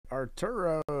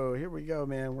Arturo, here we go,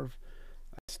 man.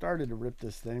 I started to rip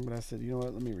this thing, but I said, you know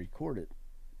what? Let me record it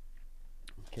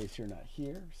in case you're not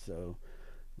here. So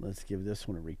let's give this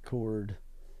one a record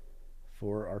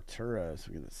for Arturo. So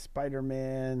we got the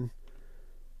Spider-Man.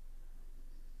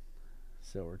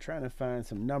 So we're trying to find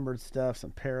some numbered stuff, some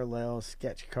parallels,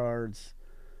 sketch cards,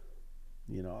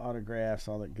 autographs,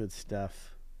 all that good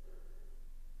stuff.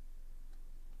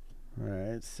 All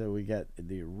right, so we got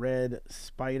the red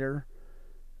spider.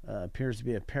 Appears to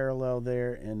be a parallel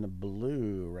there, and the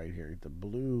blue right here, the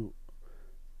blue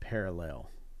parallel.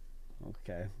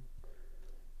 Okay.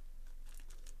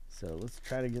 So let's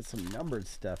try to get some numbered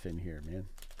stuff in here, man.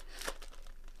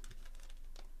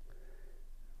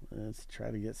 Let's try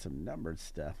to get some numbered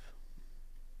stuff.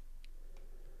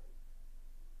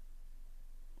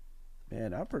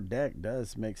 Man, Upper Deck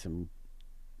does make some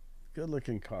good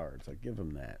looking cards. I'll give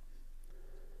them that.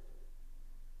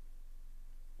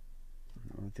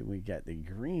 Then we got the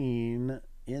green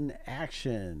in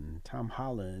action. Tom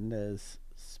Holland as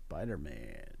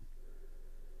Spider-Man.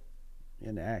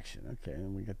 In action. Okay,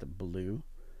 and we got the blue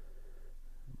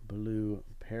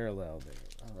parallel there.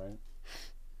 All right.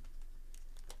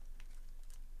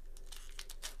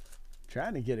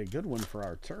 Trying to get a good one for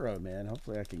Arturo, man.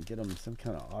 Hopefully I can get him some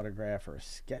kind of autograph or a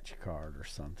sketch card or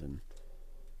something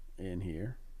in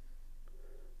here.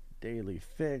 Daily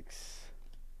Fix.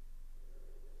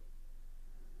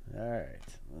 All right,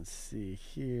 let's see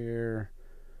here.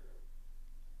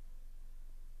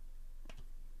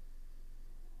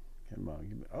 Come on.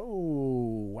 Give me,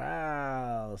 oh,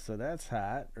 wow. So that's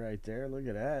hot right there. Look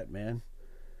at that, man.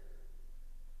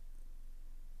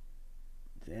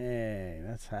 Dang,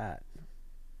 that's hot.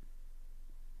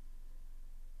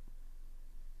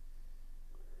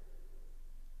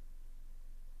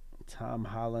 Tom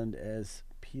Holland as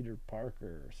Peter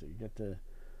Parker. So you get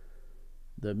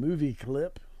the movie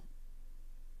clip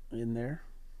in there.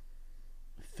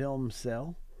 Film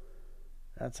cell.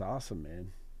 That's awesome,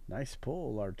 man. Nice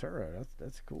pull, Arturo.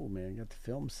 That's cool, man. Got the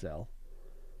film cell.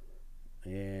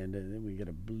 And then we get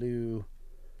a blue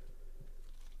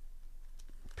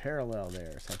parallel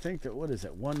there. So I think that, what is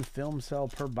it, one film cell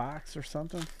per box or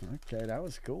something? Okay, that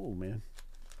was cool, man.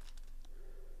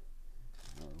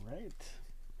 All right.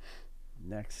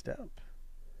 Next up.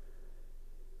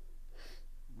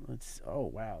 Oh,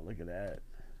 wow, look at that.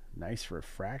 Nice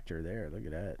refractor there. Look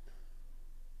at that.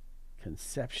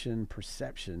 Conception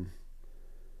Perception.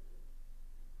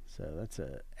 So that's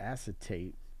a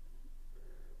acetate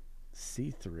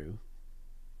see-through.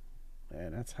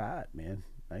 Man, that's hot, man.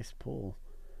 Nice pull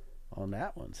on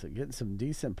that one. So getting some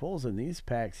decent pulls in these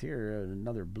packs here.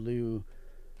 Another blue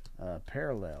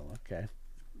parallel. Okay.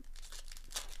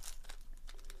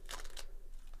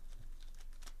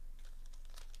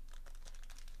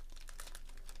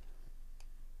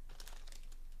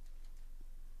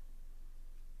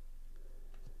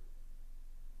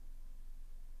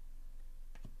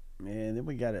 And then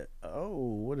we got it. Oh,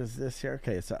 what is this here?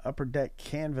 Okay, it's an Upper Deck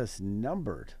canvas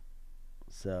numbered.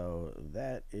 So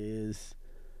that is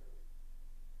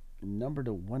numbered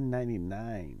to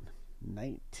 199.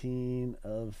 19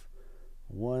 of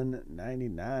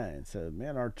 199. So,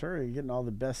 man, Arturo, you're getting all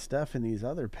the best stuff in these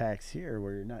other packs here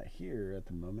where you're not here at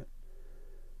the moment.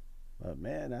 But,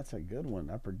 man, that's a good one.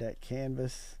 Upper Deck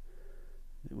canvas.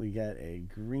 Then we got a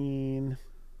green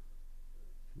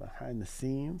behind the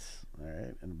scenes, all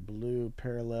right, and a blue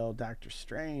parallel Doctor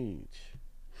Strange.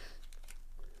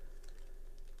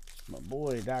 My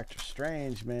boy Doctor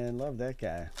Strange, man, love that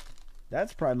guy.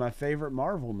 That's probably my favorite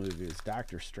Marvel movie is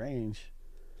Doctor Strange.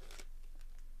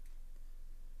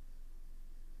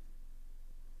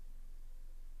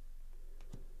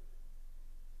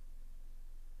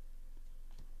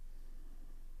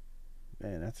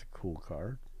 Man, that's a cool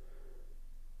card.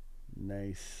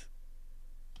 Nice.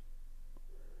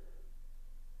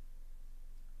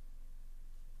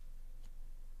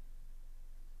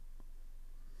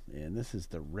 And this is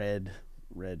the red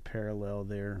parallel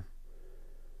there.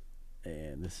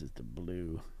 And this is the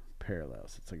blue parallel.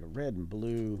 So it's like a red and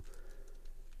blue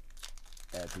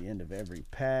at the end of every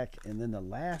pack. And then the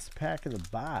last pack of the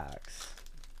box.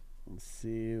 Let's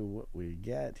see what we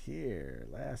got here.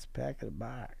 Last pack of the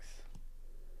box.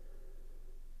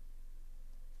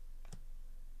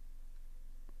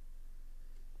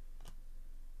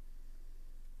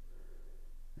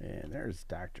 And there's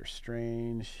Doctor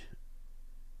Strange.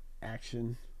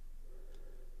 Action.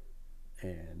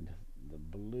 And the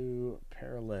blue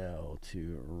parallel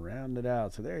to round it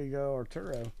out. So there you go,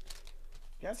 Arturo.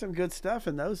 Got some good stuff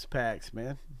in those packs,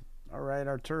 man. All right,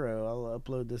 Arturo, I'll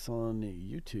upload this on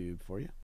YouTube for you.